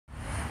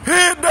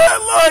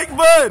like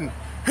button,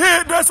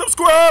 hit that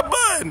subscribe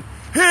button,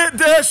 hit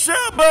that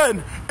share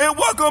button, and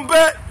welcome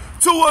back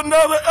to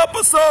another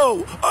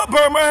episode of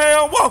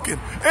Birmingham Walking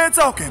and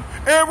Talking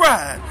and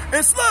Ride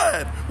and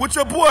Slide with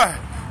your boy,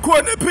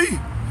 Courtney P.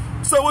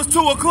 So it's 2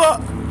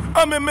 o'clock.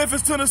 I'm in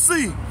Memphis,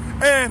 Tennessee,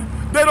 and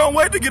they don't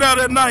wait to get out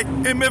at night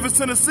in Memphis,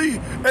 Tennessee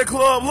at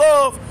Club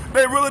Love.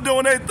 They really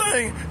doing their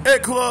thing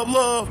at Club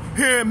Love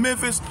here in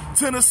Memphis,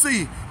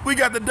 Tennessee. We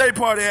got the day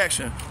party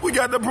action. We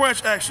got the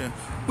brunch action.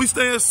 We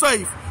staying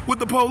safe with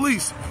the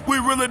police. We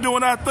really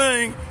doing our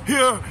thing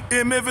here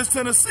in Memphis,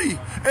 Tennessee.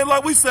 And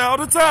like we say all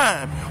the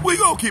time, we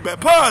gonna keep it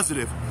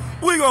positive.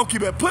 We gonna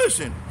keep it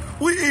pushing.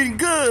 We eating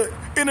good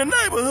in the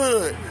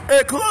neighborhood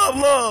at Club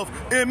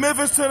Love in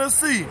Memphis,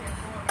 Tennessee.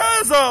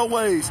 As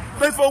always,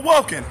 thanks for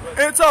walking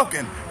and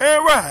talking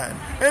and riding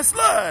and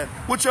slide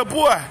with your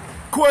boy,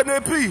 Courtney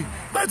P.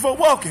 Thanks for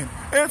walking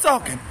and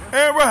talking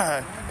and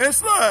riding and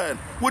slide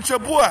with your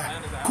boy,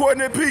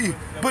 Courtney P.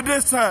 But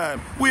this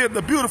time, we at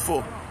the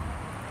beautiful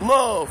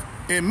Love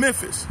in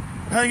Memphis,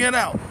 hanging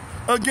out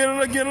again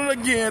and again and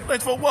again.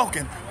 Thanks for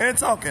walking and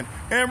talking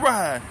and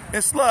riding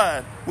and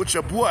slide with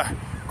your boy,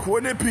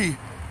 Courtney P.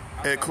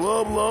 at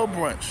Club Love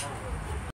Brunch.